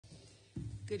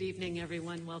Good evening,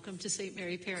 everyone. Welcome to St.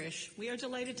 Mary Parish. We are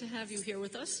delighted to have you here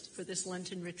with us for this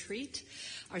Lenten retreat.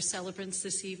 Our celebrants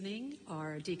this evening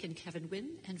are Deacon Kevin Wynn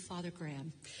and Father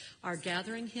Graham. Our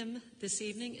gathering hymn this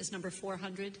evening is number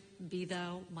 400, Be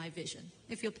Thou My Vision.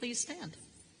 If you'll please stand.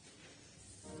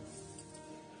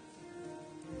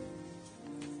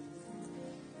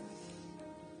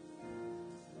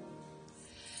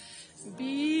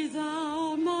 Be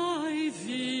thou my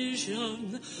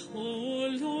vision, O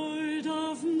Lord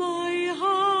of my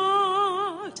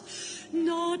heart,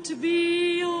 not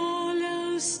be all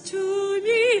else to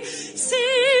me,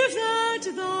 save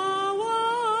that thou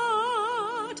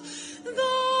art.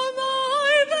 Thou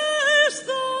my best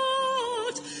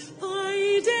thought,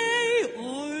 by day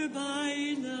or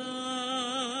by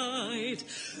night,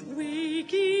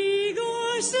 waking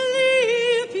or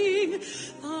sleeping,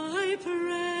 thy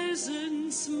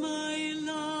presence my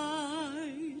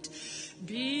light.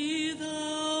 Be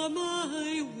thou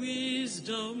my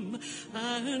wisdom,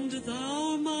 and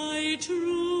thou my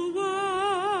true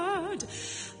word.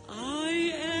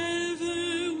 I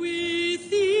ever with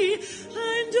thee,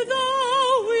 and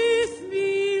thou with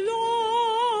me,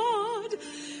 Lord.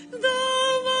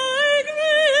 Thou my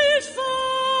great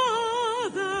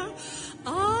Father,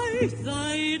 I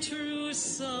thy true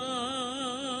Son.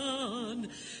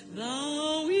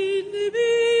 Thou in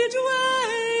me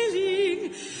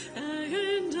dwelling,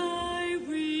 and I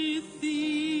with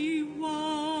thee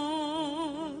one.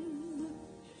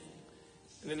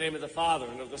 In the name of the Father,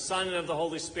 and of the Son, and of the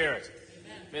Holy Spirit.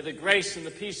 Amen. May the grace and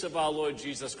the peace of our Lord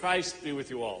Jesus Christ be with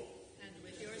you all. And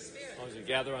with your spirit. As we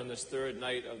gather on this third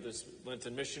night of this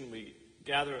Lenten mission, we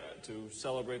gather to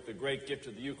celebrate the great gift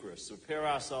of the Eucharist. So prepare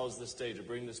ourselves this day to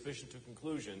bring this mission to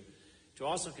conclusion, to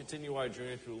also continue our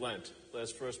journey through Lent. Let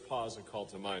us first pause and call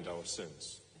to mind our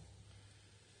sins.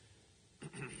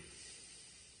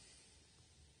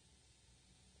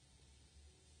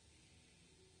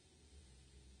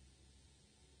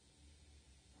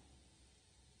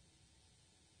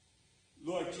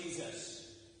 Lord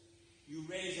Jesus, you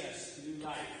raise us to new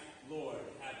life. Lord,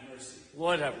 have mercy.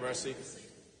 Lord, have mercy.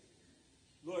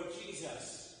 Lord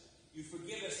Jesus, you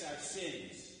forgive us our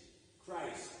sins.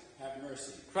 Christ, have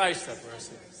mercy. Christ, have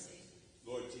mercy.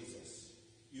 Lord Jesus,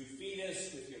 you feed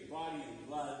us with your body and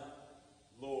blood.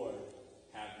 Lord,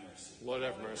 have mercy. Lord,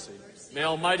 have mercy. May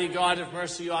Almighty God have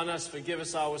mercy on us, forgive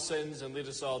us our sins, and lead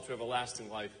us all to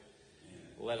everlasting life.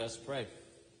 Amen. Let us pray.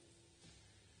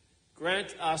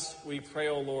 Grant us, we pray,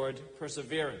 O Lord,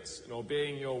 perseverance in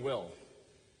obeying your will,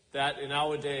 that in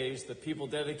our days the people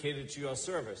dedicated to your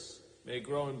service may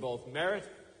grow in both merit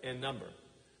and number.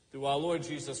 Through our Lord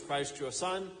Jesus Christ, your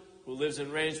Son, who lives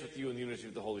and reigns with you in the unity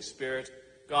of the Holy Spirit,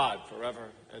 God,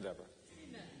 forever and ever.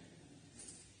 Amen.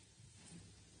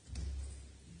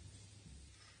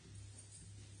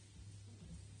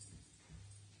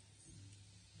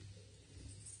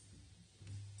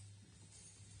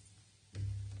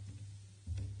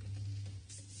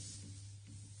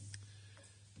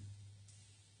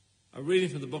 A reading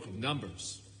from the book of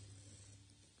Numbers.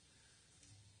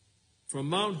 From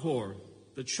Mount Hor,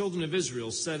 the children of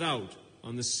Israel set out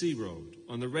on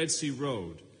the Red Sea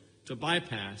Road, to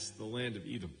bypass the land of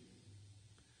Edom.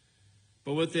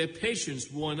 But with their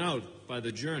patience worn out by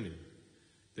the journey,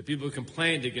 the people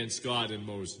complained against God and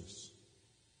Moses.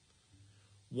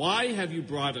 Why have you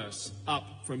brought us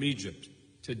up from Egypt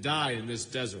to die in this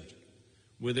desert,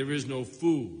 where there is no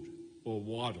food or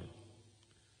water?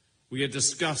 We are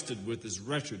disgusted with this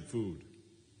wretched food.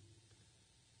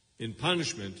 In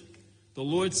punishment, the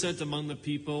Lord sent among the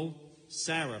people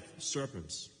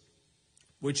serpents,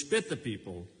 which bit the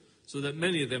people, so that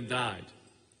many of them died.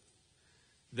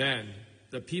 Then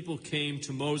the people came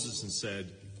to Moses and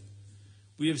said,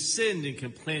 We have sinned in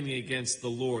complaining against the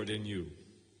Lord and you.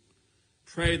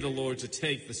 Pray the Lord to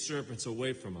take the serpents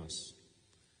away from us.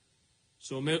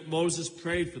 So Moses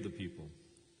prayed for the people.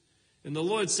 And the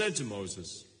Lord said to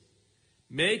Moses,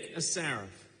 Make a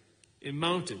seraph and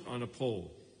mount it on a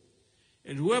pole,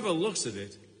 and whoever looks at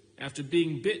it after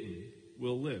being bitten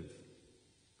will live.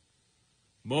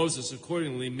 Moses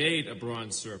accordingly made a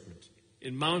bronze serpent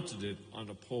and mounted it on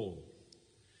a pole.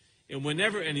 And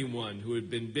whenever anyone who had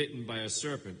been bitten by a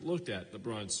serpent looked at the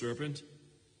bronze serpent,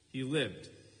 he lived.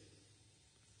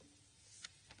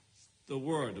 The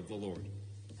word of the Lord.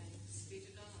 Thanks be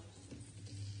to God.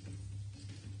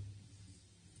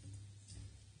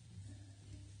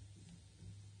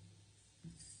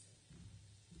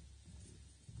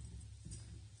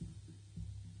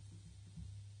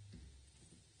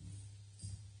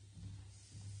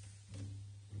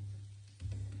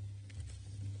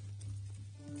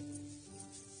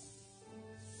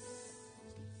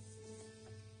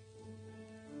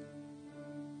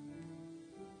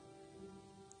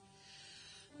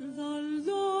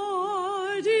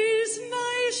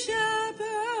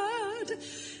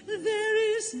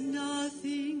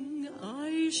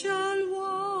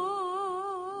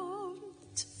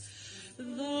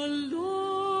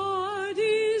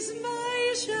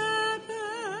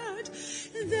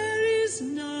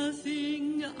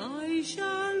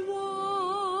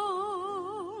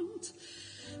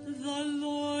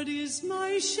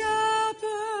 my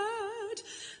shepherd,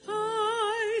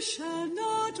 I shall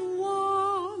not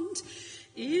want.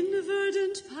 In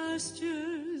verdant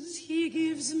pastures he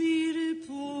gives me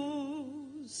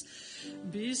repose.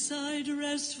 Beside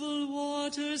restful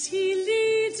waters he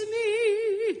leads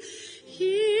me.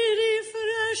 He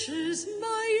refreshes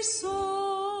my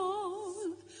soul.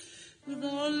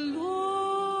 The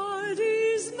Lord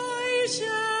is my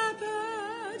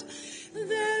shepherd.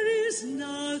 There is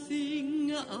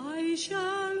nothing I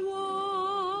shall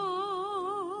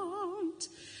want.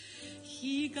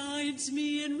 He guides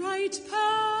me in right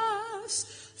paths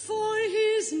for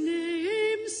his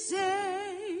name's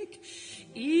sake.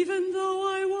 Even though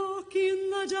I walk in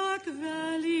the dark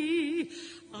valley,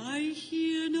 I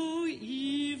hear no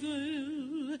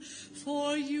evil,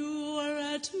 for you are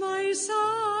at my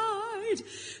side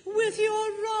with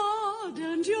your rod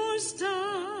and your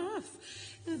staff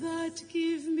that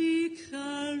give me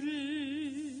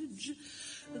courage.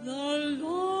 The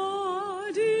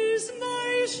Lord is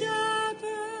my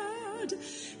shepherd,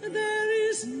 there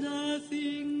is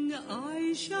nothing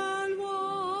I shall want.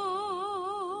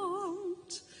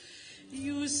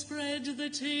 You spread the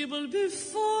table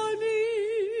before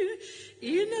me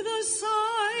in the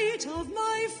sight of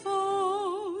my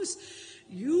foes.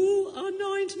 You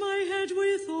anoint my head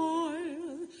with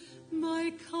oil,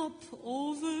 my cup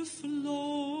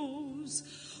overflows.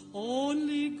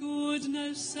 Only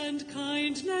goodness and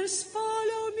kindness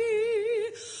follow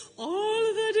me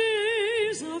all the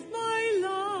days of my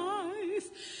life,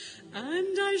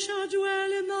 and I shall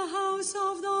dwell in the house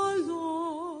of the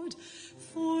Lord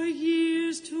for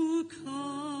years to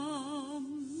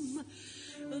come.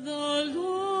 The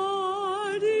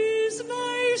Lord is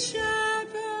my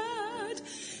shepherd,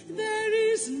 there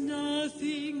is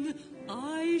nothing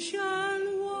I shall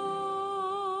want.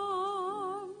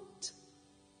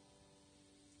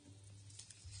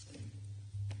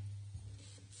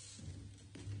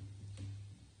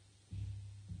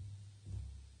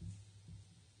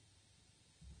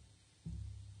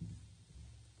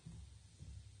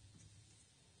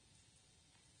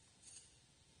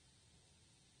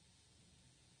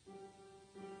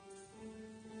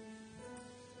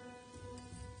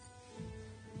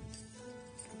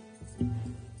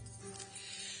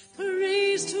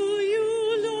 Praise to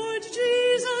you, Lord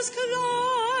Jesus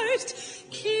Christ,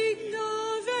 King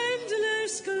of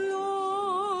endless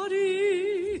glory.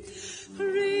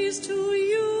 Praise to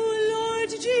you, Lord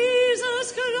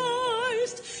Jesus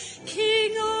Christ,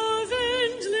 King of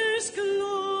endless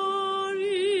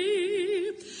glory.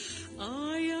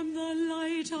 I am the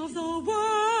light of the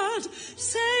world,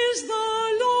 says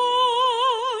the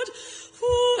Lord.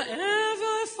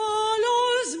 Whoever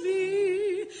follows me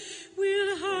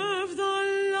will have the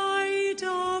light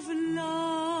of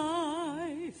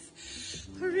life.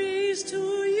 Praise to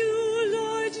you,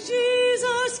 Lord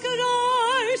Jesus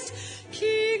Christ,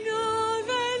 King of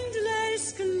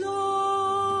endless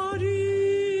glory.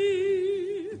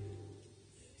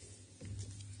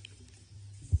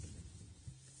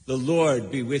 The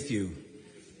Lord be with you.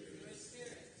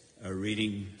 A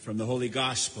reading from the Holy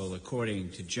Gospel according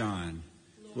to John.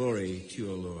 Glory to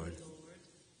you, O Lord.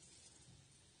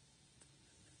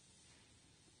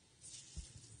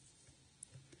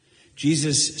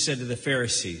 Jesus said to the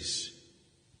Pharisees,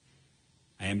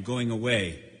 I am going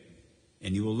away,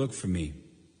 and you will look for me,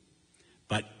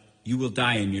 but you will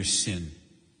die in your sin.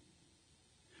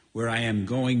 Where I am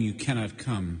going, you cannot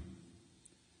come.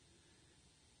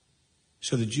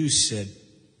 So the Jews said,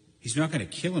 he's not going to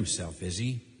kill himself, is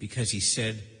he? Because he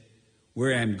said,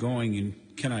 where I am going, you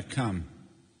cannot come.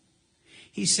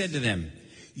 He said to them,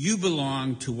 you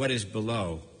belong to what is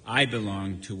below. I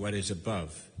belong to what is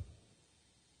above.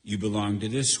 You belong to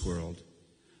this world,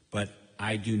 but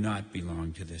I do not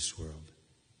belong to this world.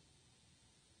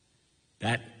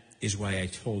 That is why I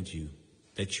told you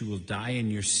that you will die in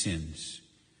your sins.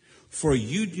 For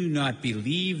you do not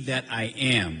believe that I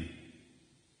am.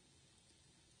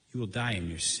 You will die in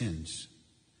your sins.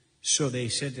 So they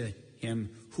said to him,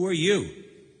 who are you?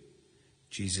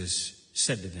 Jesus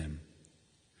said to them,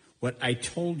 what I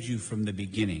told you from the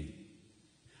beginning.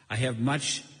 I have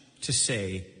much to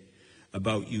say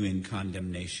about you in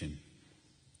condemnation.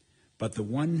 But the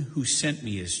one who sent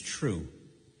me is true,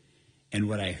 and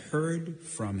what I heard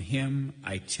from him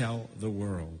I tell the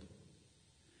world.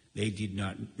 They did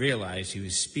not realize he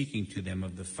was speaking to them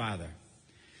of the Father.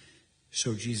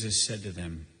 So Jesus said to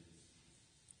them,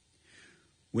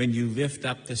 when you lift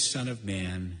up the Son of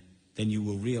Man, then you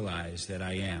will realize that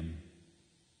I am,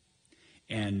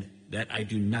 and that I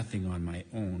do nothing on my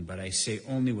own, but I say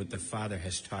only what the Father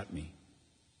has taught me.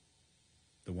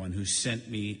 The one who sent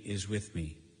me is with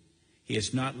me. He He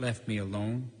has not left me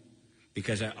alone,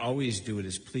 because I always do what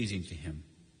is pleasing to him.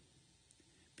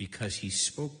 Because he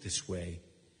spoke this way,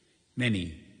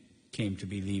 many came to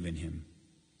believe in him.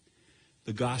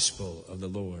 The gospel of the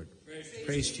Lord.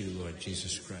 Praise to you, Lord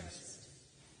Jesus Christ.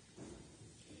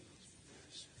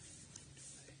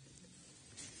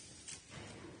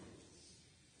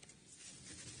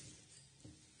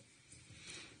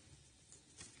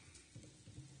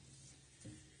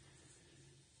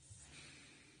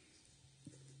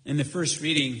 In the first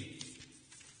reading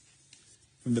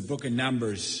from the book of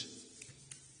Numbers,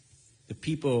 the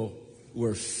people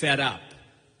were fed up.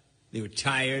 They were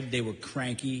tired. They were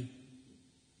cranky.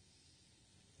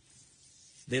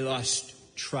 They lost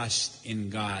trust in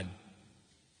God.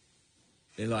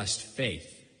 They lost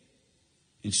faith.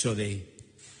 And so they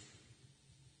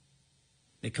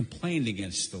complained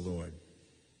against the Lord.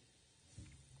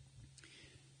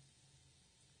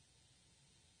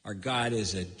 Our God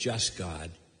is a just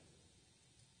God.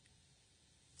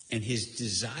 And his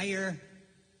desire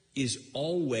is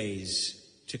always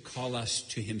to call us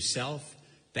to himself,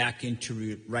 back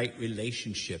into right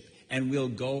relationship. And will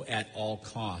go at all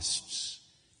costs,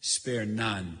 spare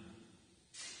none,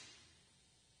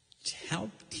 to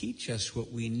help teach us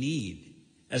what we need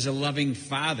as a loving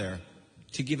father,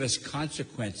 to give us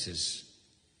consequences.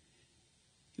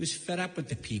 He was fed up with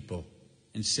the people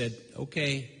and said,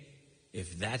 okay,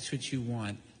 if that's what you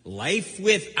want, life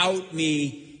without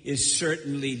me is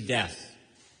certainly death.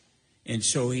 And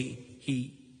so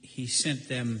he sent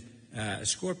them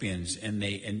scorpions and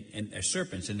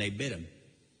serpents, and they bit him.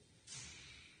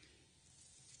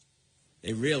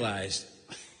 They realized,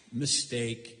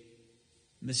 mistake.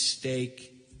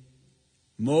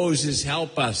 Moses,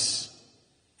 help us.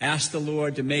 Ask the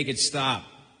Lord to make it stop.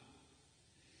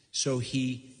 So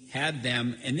he had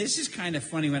them, and this is kind of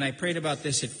funny. When I prayed about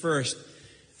this at first,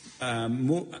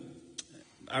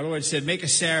 our Lord said, make a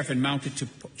seraph and mount it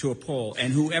to a pole,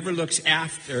 and whoever looks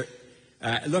at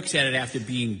it after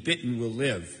being bitten will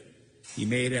live. He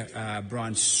made a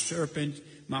bronze serpent,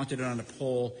 mounted it on a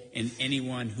pole, and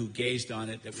anyone who gazed on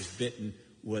it that was bitten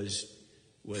was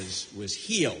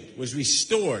healed, was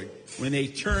restored. When they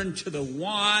turned to the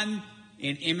one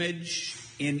in image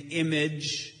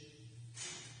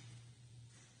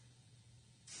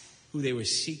who they were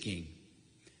seeking.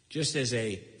 Just as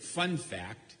a fun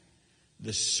fact,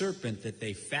 the serpent that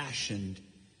they fashioned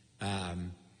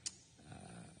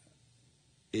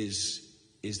is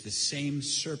the same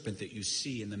serpent that you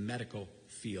see in the medical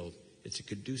field. It's a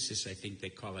caduceus, I think they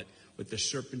call it, with the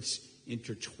serpents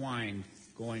intertwined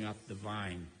going up the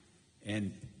vine.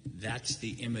 And that's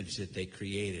the image that they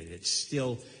created. It's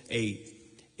still a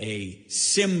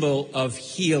symbol of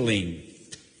healing.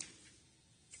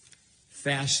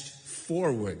 Fast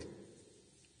forward.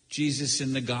 Jesus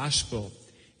in the gospel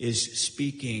is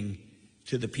speaking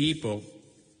to the people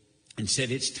and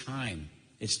said, it's time.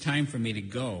 It's time for me to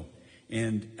go.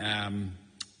 And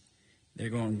they're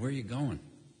going, where are you going?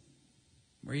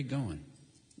 Where are you going?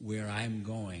 Where I'm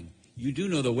going. You do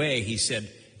know the way, he said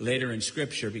later in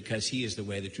Scripture, because he is the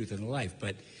way, the truth, and the life.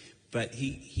 But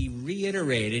he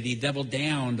reiterated, he doubled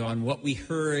down on what we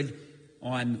heard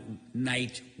on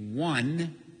night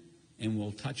 1, and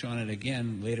we'll touch on it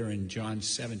again later in John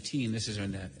 17. This is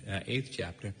in the 8th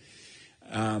chapter.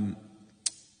 I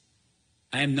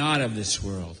am not of this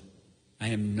world. I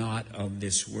am not of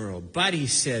this world. But he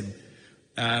said,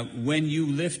 when you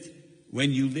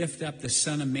lift up the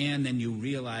Son of Man, then you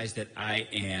realize that I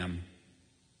am,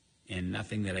 and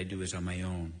nothing that I do is on my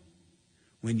own.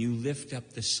 When you lift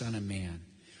up the Son of Man.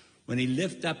 When he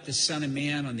lifted up the Son of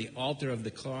Man on the altar of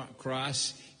the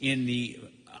cross, in the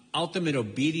ultimate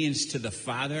obedience to the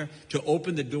Father, to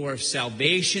open the door of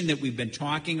salvation that we've been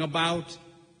talking about,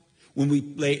 when we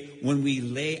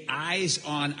lay eyes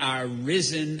on our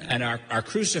risen and our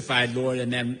crucified Lord,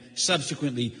 and then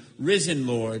subsequently risen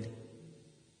Lord,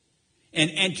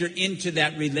 and enter into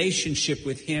that relationship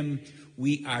with him,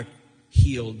 we are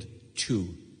healed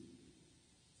too.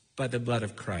 By the blood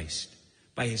of Christ,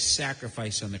 by his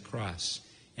sacrifice on the cross,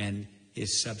 and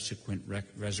his subsequent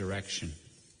resurrection.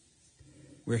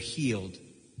 We're healed.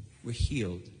 We're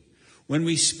healed. When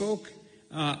we spoke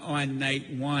on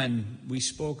night 1, we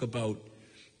spoke about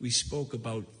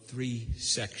 3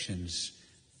 sections.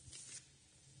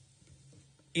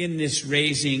 In this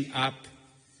raising up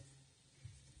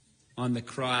on the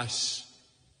cross,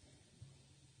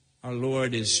 our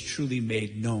Lord is truly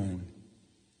made known.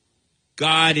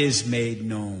 God is made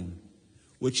known,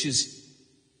 which is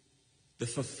the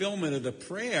fulfillment of the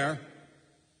prayer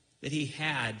that he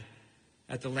had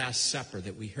at the Last Supper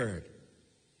that we heard.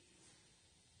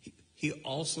 He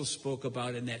also spoke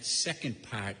about in that second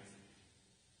part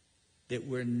that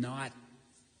we're not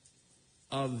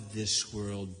of this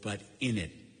world, but in it.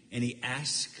 And he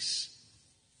asks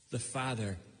the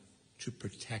Father to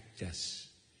protect us,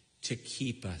 to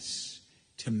keep us,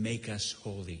 to make us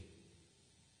holy.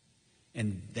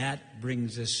 And that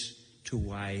brings us to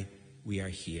why we are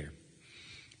here.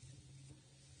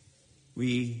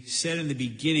 We said in the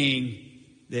beginning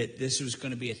that this was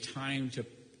going to be a time to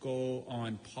go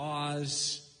on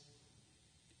pause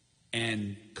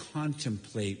and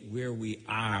contemplate where we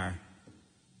are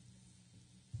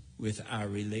with our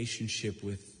relationship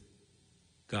with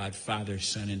God, Father,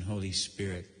 Son, and Holy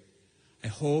Spirit. I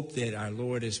hope that our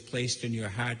Lord has placed in your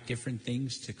heart different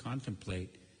things to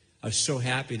contemplate. I was so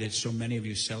happy that so many of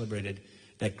you celebrated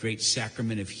that great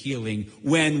sacrament of healing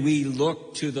when we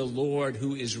look to the Lord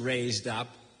who is raised up,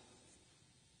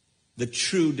 the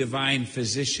true divine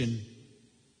physician.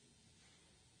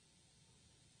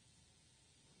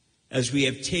 As we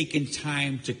have taken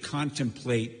time to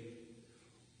contemplate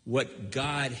what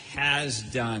God has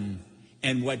done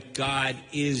and what God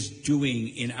is doing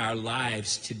in our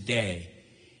lives today.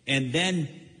 And then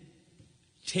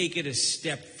take it a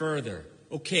step further.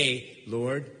 Okay,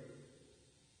 Lord,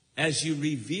 as you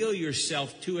reveal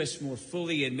yourself to us more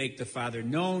fully and make the Father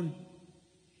known,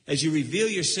 as you reveal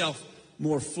yourself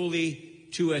more fully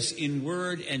to us in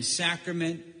word and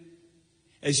sacrament,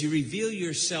 as you reveal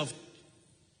yourself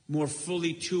more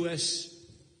fully to us,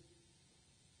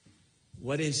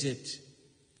 what is it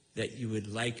that you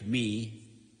would like me,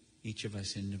 each of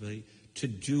us individually, to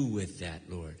do with that,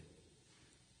 Lord?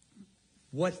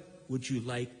 What would you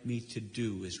like me to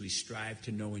do as we strive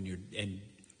to know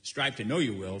strive to know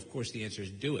your will? Of course, the answer is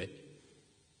do it.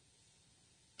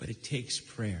 But it takes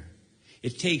prayer.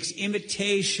 It takes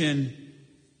imitation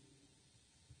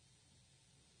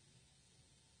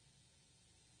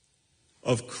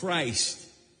of Christ.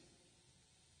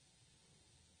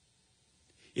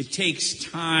 It takes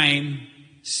time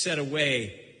set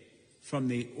away from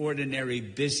the ordinary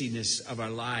busyness of our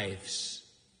lives.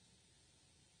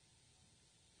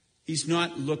 He's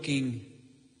not looking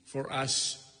for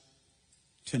us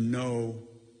to know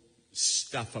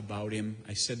stuff about him.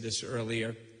 I said this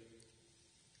earlier.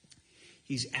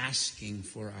 He's asking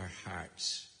for our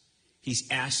hearts. He's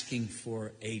asking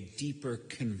for a deeper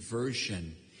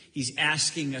conversion. He's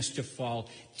asking us to fall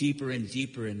deeper and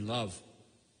deeper in love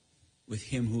with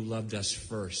him who loved us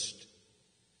first.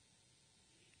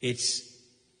 It's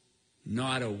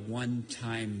not a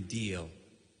one-time deal.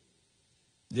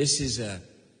 This is a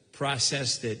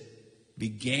process that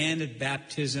began at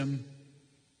baptism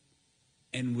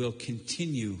and will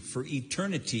continue for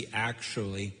eternity,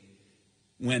 actually,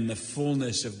 when the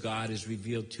fullness of God is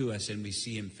revealed to us and we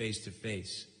see him face to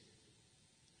face.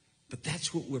 But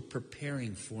that's what we're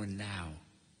preparing for now.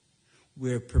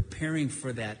 We're preparing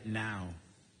for that now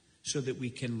so that we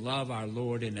can love our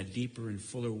Lord in a deeper and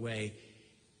fuller way,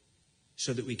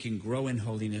 so that we can grow in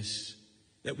holiness,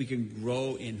 that we can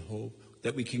grow in hope,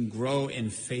 that we can grow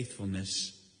in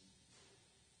faithfulness.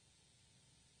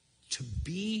 To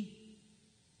be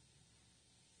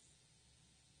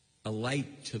a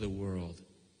light to the world.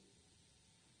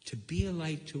 To be a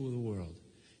light to the world.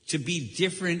 To be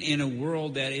different in a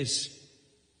world that is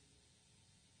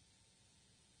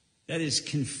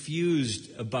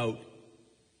confused about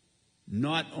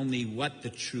not only what the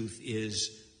truth is,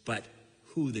 but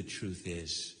who the truth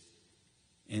is.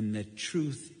 And the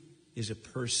truth is a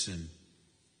person.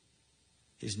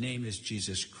 His name is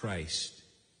Jesus Christ.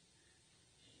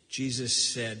 Jesus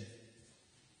said,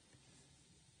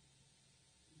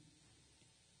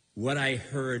 "What I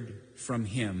heard from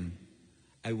him,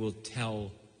 I will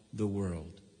tell the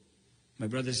world." My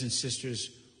brothers and sisters,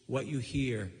 what you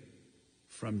hear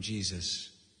from Jesus,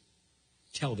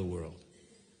 tell the world.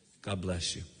 God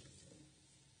bless you.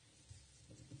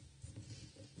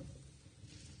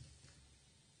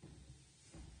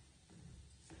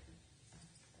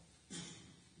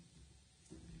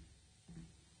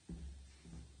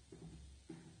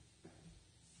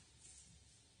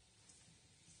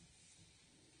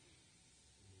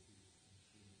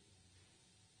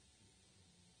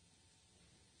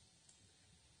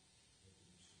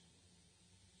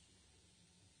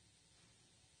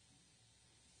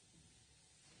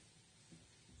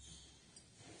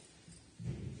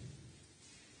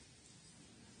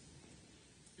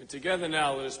 And together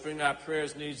now, let us bring our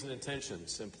prayers, needs, and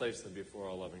intentions and place them before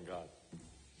our loving God.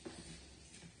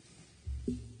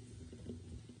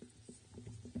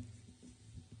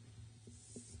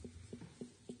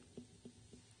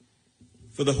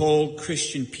 For the whole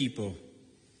Christian people,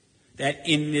 that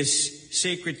in this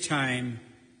sacred time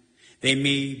they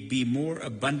may be more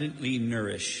abundantly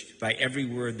nourished by every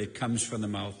word that comes from the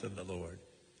mouth of the Lord.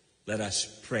 Let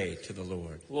us pray to the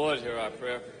Lord. Lord, hear our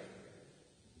prayer.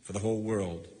 For the whole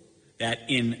world, that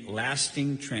in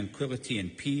lasting tranquility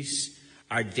and peace,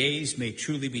 our days may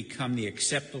truly become the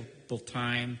acceptable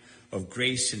time of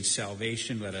grace and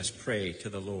salvation, let us pray to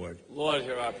the Lord. Lord,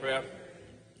 hear our prayer.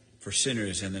 For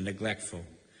sinners and the neglectful,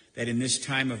 that in this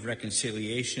time of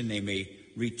reconciliation they may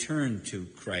return to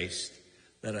Christ,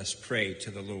 let us pray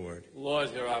to the Lord. Lord,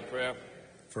 hear our prayer.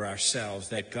 For ourselves,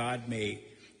 that God may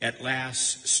at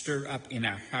last stir up in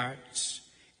our hearts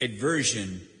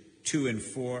aversion to and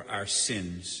for our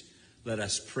sins, let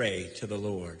us pray to the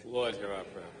Lord. Lord, hear our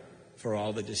prayer. For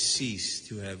all the deceased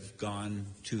who have gone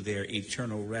to their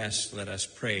eternal rest, let us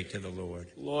pray to the Lord.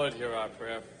 Lord, hear our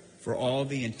prayer. For all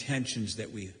the intentions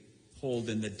that we hold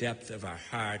in the depth of our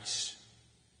hearts,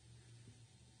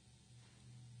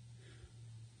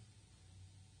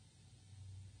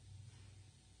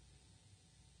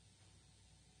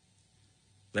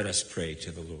 let us pray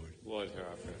to the Lord. Lord, hear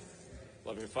our prayer.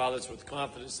 Loving fathers, with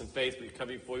confidence and faith, we come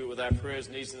before you with our prayers,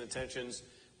 needs, and intentions.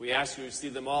 We ask you to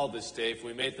receive them all this day, for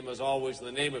we make them as always in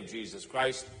the name of Jesus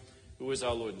Christ, who is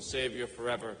our Lord and Savior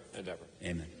forever and ever.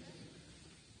 Amen.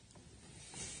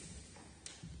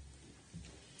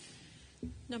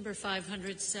 Number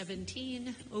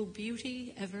 517, O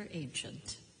Beauty Ever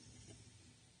Ancient.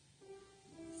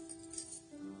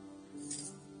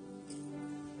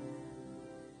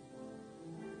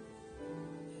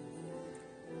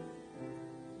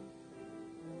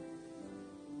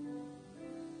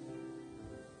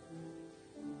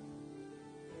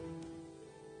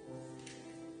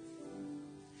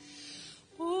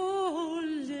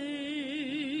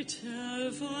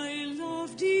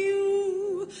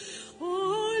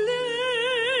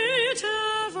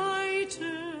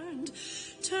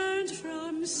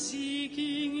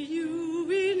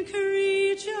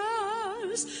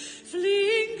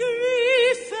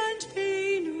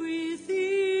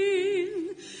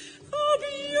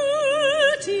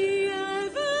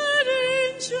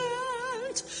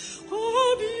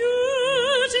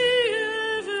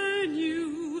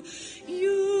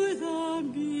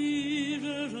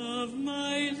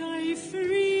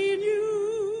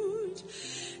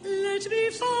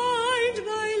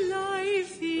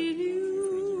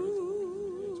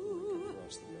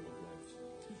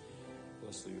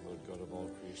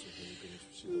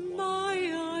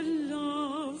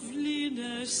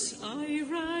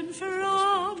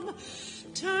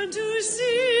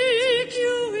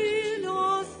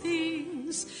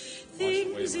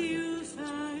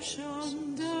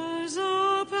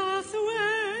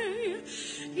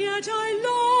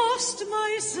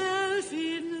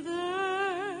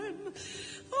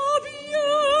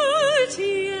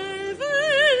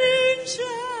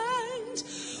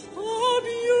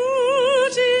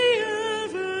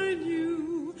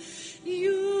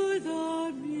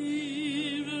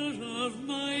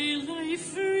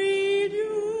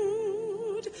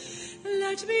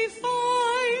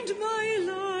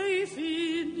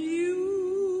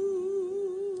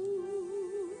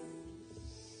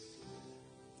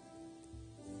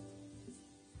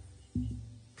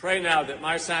 Pray now that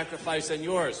my sacrifice and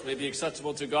yours may be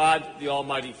acceptable to God, the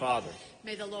Almighty Father.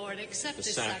 May the Lord accept The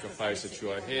this sacrifice at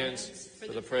your hands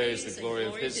for the praise and glory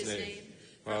of his name,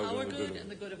 for our good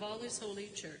and the good of all his holy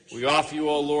church. We offer you,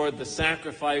 O Lord, the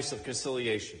sacrifice of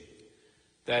conciliation,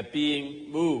 that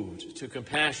being moved to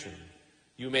compassion,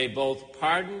 you may both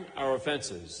pardon our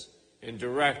offenses and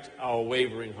direct our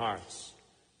wavering hearts.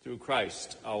 Through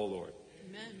Christ our Lord.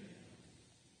 Amen.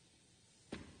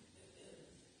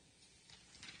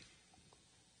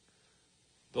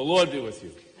 The Lord be with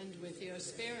you. And with your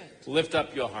spirit. Lift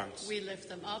up your hearts. We lift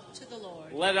them up to the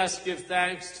Lord. Let us give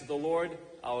thanks to the Lord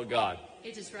our God.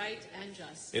 It is right and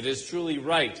just. It is truly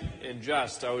right and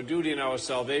just, our duty and our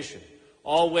salvation,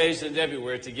 always and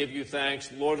everywhere to give you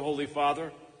thanks, Lord, Holy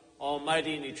Father,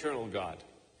 Almighty and eternal God.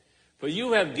 For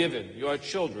you have given your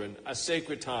children a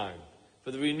sacred time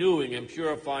for the renewing and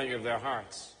purifying of their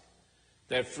hearts,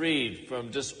 that freed from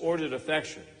disordered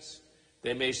affections,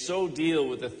 they may so deal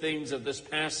with the things of this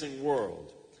passing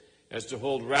world as to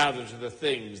hold rather to the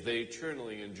things they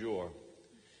eternally endure.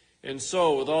 And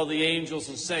so, with all the angels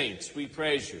and saints, we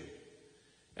praise you,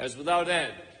 as without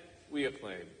end we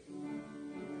acclaim.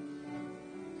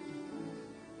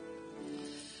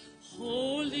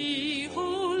 Holy,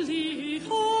 holy,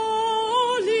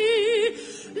 holy,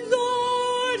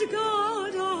 Lord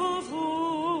God of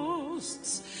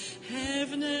hosts,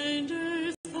 heaven and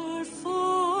earth are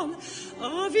full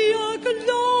of your glory.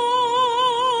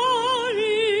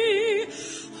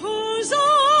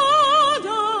 Hosanna,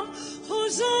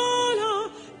 Hosanna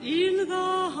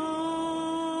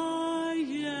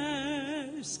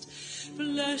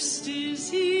Blessed is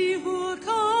he who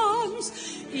comes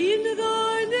in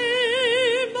the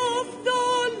name of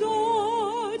the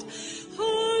Lord.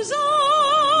 Hosanna,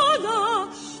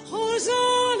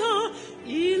 Hosanna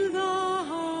in the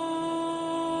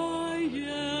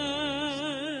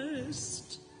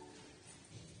highest.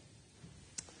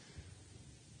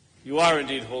 You are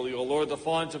indeed holy, O Lord, the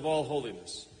font of all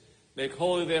holiness. Make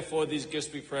holy, therefore, these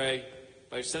gifts, we pray,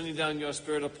 by sending down your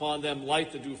Spirit upon them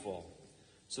like the dewfall,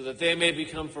 so that they may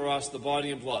become for us the body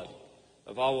and blood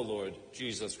of our Lord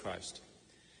Jesus Christ.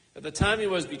 At the time he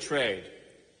was betrayed,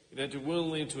 he entered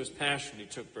willingly into his passion. He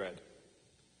took bread,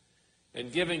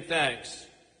 and giving thanks,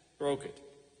 broke it,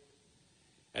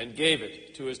 and gave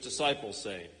it to his disciples,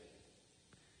 saying,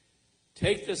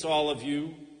 "Take this, all of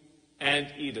you,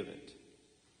 and eat of it.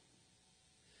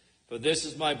 For this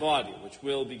is my body, which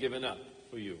will be given up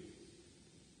for you."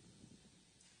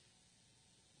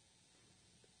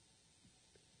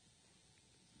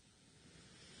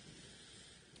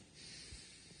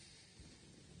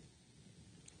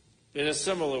 In a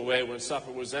similar way, when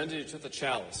supper was ended, he took the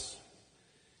chalice,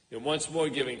 and once more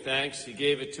giving thanks, he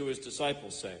gave it to his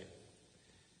disciples, saying,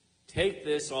 "Take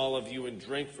this, all of you, and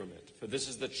drink from it, for this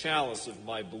is the chalice of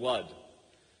my blood,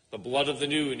 the blood of the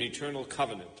new and eternal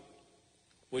covenant,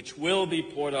 which will be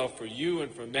poured out for you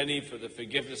and for many for the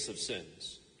forgiveness of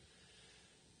sins.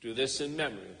 Do this in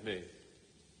memory of me."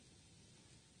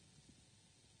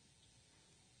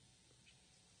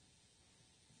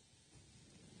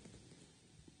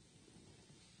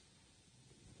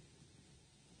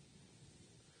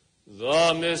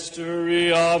 The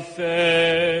mystery of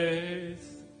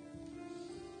faith.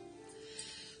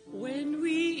 When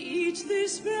we eat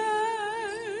this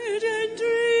bread and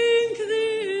drink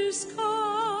this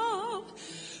cup,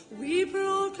 we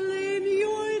proclaim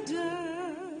your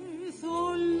death,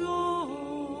 O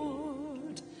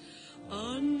Lord,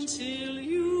 until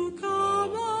you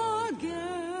come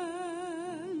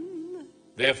again.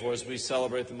 Therefore, as we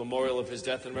celebrate the memorial of his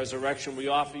death and resurrection, we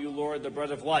offer you, Lord, the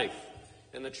bread of life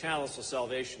and the chalice of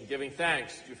salvation, giving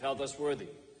thanks that you've held us worthy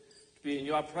to be in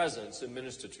your presence and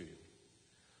minister to you.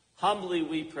 Humbly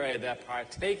we pray that,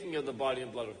 partaking of the body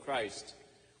and blood of Christ,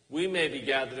 we may be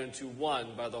gathered into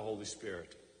one by the Holy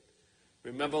Spirit.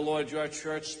 Remember, Lord, your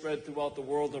church spread throughout the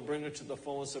world and bring it to the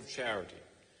fullness of charity,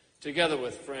 together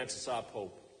with Francis our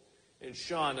Pope, and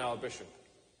Sean our Bishop,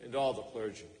 and all the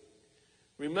clergy.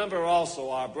 Remember also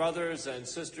our brothers and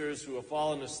sisters who have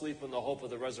fallen asleep in the hope of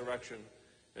the resurrection,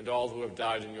 and all who have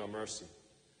died in your mercy.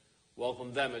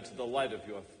 Welcome them into the light of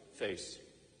your face.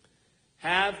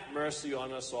 Have mercy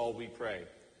on us all, we pray,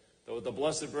 that with the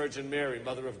Blessed Virgin Mary,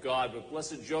 Mother of God, with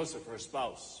Blessed Joseph, her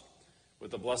spouse,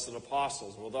 with the blessed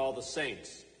apostles, and with all the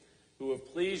saints who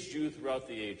have pleased you throughout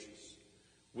the ages,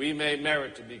 we may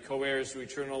merit to be co-heirs to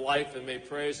eternal life and may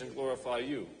praise and glorify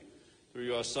you through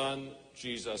your Son,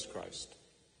 Jesus Christ.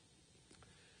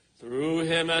 Through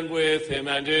him and with him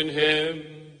and in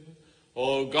him,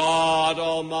 O God,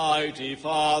 Almighty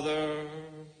Father,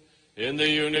 in the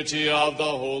unity of the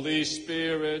Holy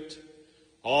Spirit,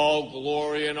 all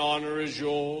glory and honor is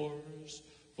yours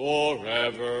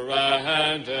forever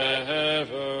and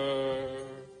ever.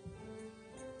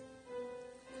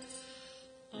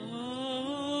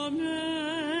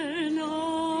 Amen,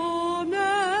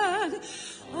 amen,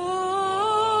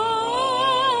 amen.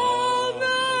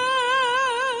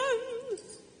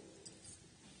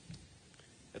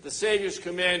 At the Savior's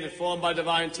command, informed by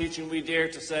divine teaching, we dare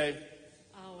to say,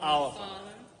 Our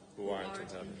Father, who art in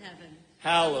heaven,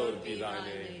 hallowed be thy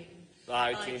name.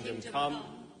 Thy kingdom come,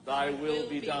 thy will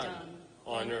be done,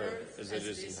 on earth as it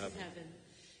is in heaven.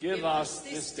 Give us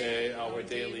this day our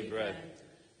daily bread,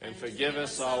 and forgive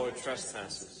us our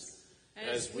trespasses,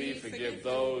 as we forgive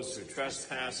those who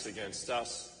trespass against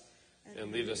us.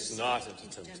 And lead us not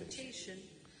into temptation,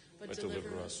 but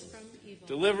deliver us from evil.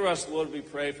 Deliver us, Lord, we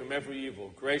pray, from every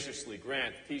evil. Graciously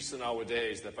grant peace in our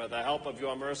days, that by the help of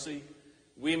your mercy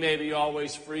we may be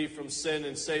always free from sin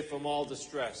and safe from all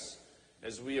distress,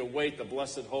 as we await the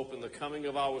blessed hope and the coming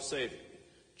of our Savior,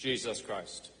 Jesus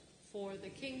Christ. For the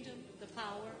kingdom, the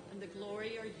power, and the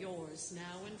glory are yours,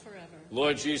 now and forever.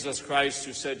 Lord Jesus Christ,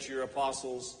 who said to your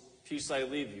apostles, "Peace I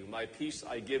leave you, my peace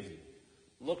I give you,"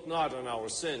 look not on our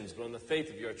sins, but on the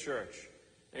faith of your church,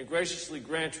 and graciously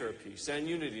grant her peace and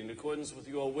unity in accordance with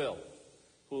your will,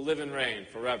 who live and reign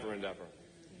forever and ever.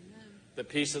 Amen. The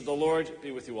peace of the Lord be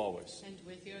with you always. And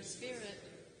with your spirit.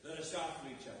 Let us offer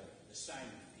each other the sign of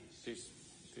peace. Peace.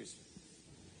 Peace.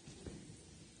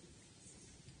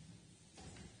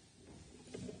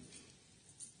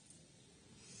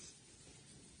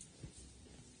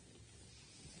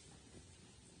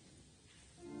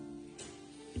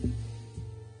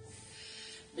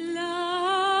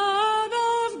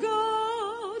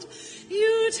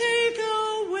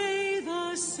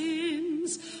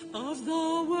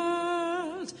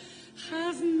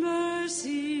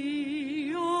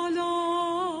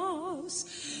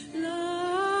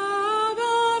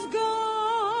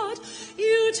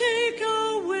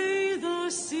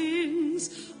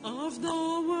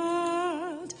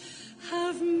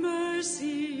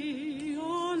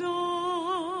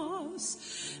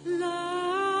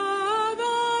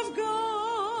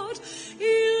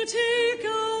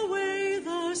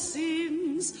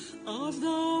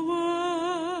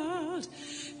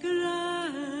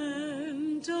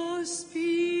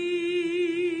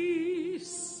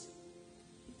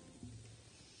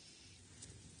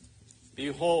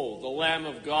 Behold, the Lamb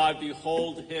of God,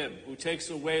 behold him who takes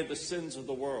away the sins of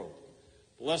the world.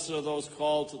 Blessed are those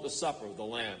called to the supper of the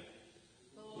Lamb.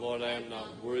 Lord, I am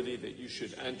not worthy that you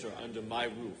should enter under my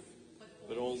roof,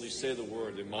 but only say the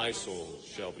word, and my soul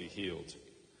shall be healed.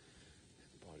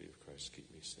 The body of Christ,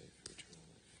 keep me safe for eternal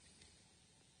life.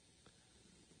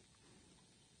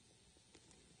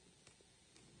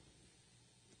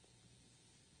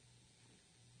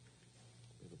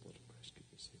 May the blood of Christ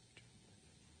keep me safe for eternal life.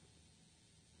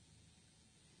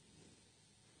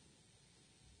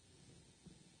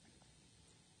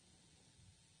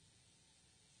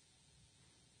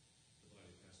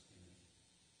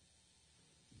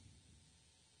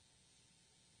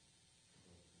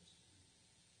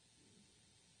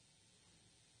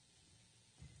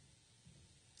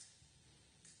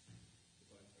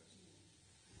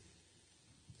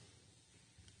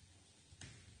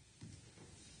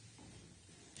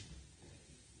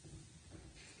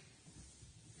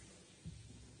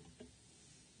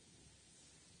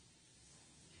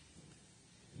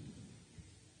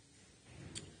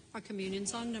 Our communion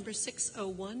song, number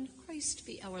 601, Christ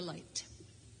be our light.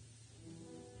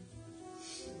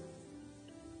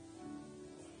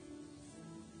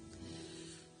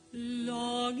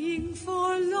 Longing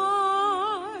for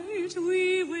light,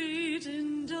 we wait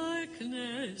in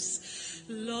darkness.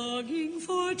 Longing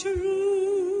for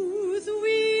truth,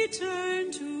 we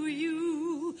turn to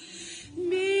you.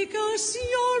 Make us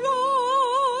your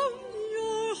own,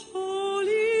 your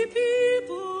holy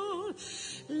people,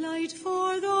 light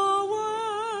for the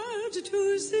world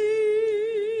to see.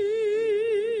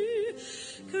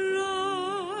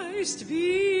 Christ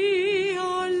be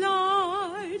our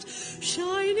light,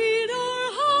 shine in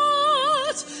our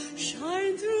hearts,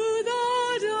 shine through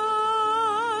the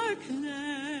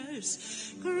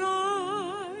darkness.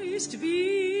 Christ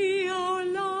be our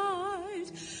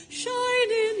light,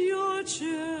 shine in your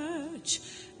church,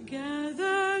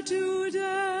 gather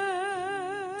today.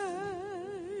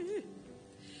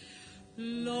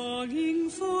 Longing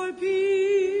for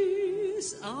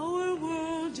peace, our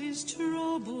world is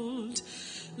troubled.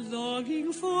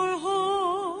 Longing for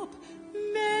hope,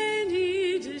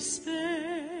 many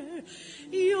despair.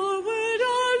 Your word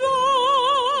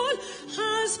alone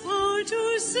has power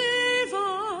to save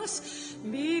us.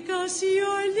 Make us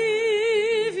your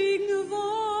living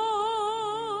voice.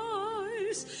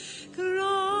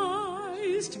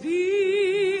 Christ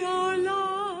be our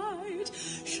light,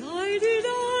 shine in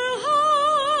our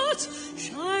hearts,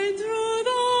 shine through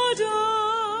the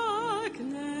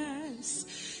darkness.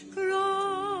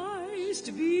 Christ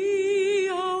be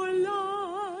our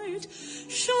light,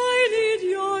 shine in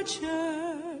your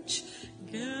church,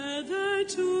 gather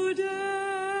today.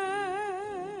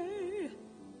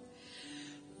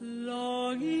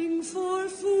 Longing for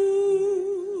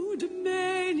food,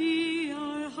 many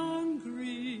are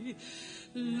hungry.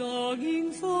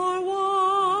 Longing for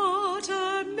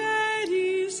water,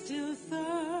 many still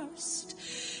thirst.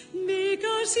 Make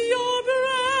us your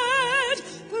bread,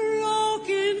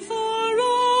 broken for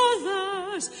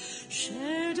others,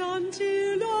 shed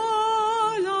until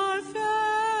all are fed.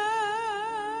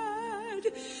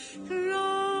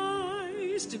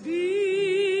 Christ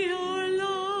be our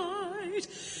light,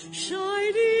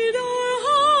 shine in our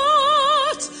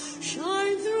hearts,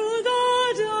 shine through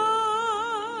the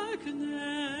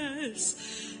darkness.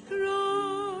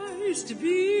 Christ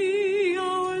be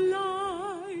our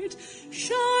light,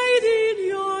 shine in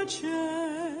your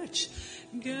church,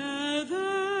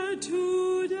 gather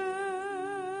today.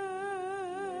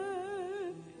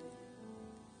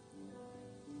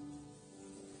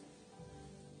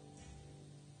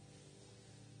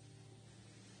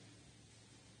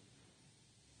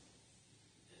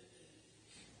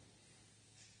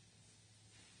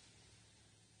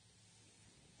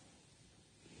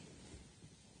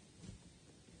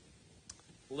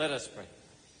 Let us pray.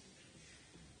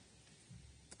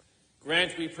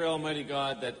 Grant, we pray, Almighty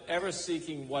God, that ever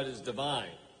seeking what is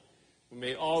divine, we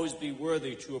may always be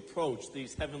worthy to approach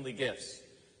these heavenly gifts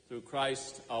through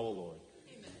Christ our Lord.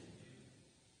 Amen.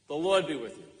 The Lord be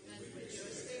with you.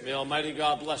 Amen. May Almighty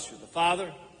God bless you, the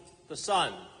Father, the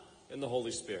Son, and the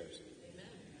Holy Spirit. Amen.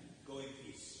 Go in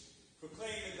peace.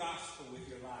 Proclaim the gospel with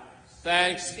your lives.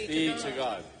 Thanks be to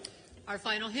God. Our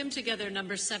final hymn together,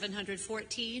 number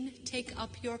 714, Take Up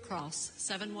Your Cross,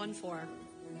 714.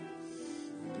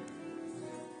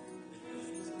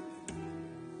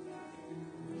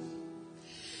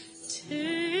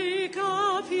 Take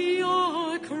up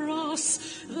your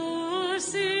cross, the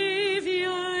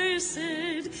Savior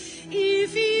said,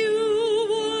 if you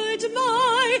would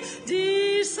my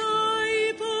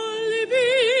disciple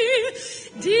be,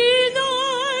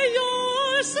 deny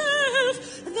yourself.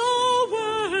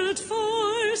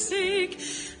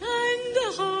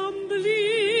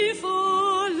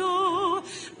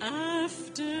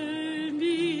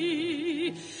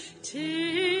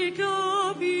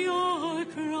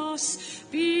 cross,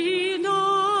 be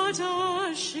not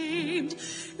ashamed.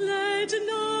 Let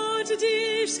not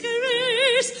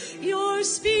disgrace your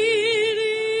spirit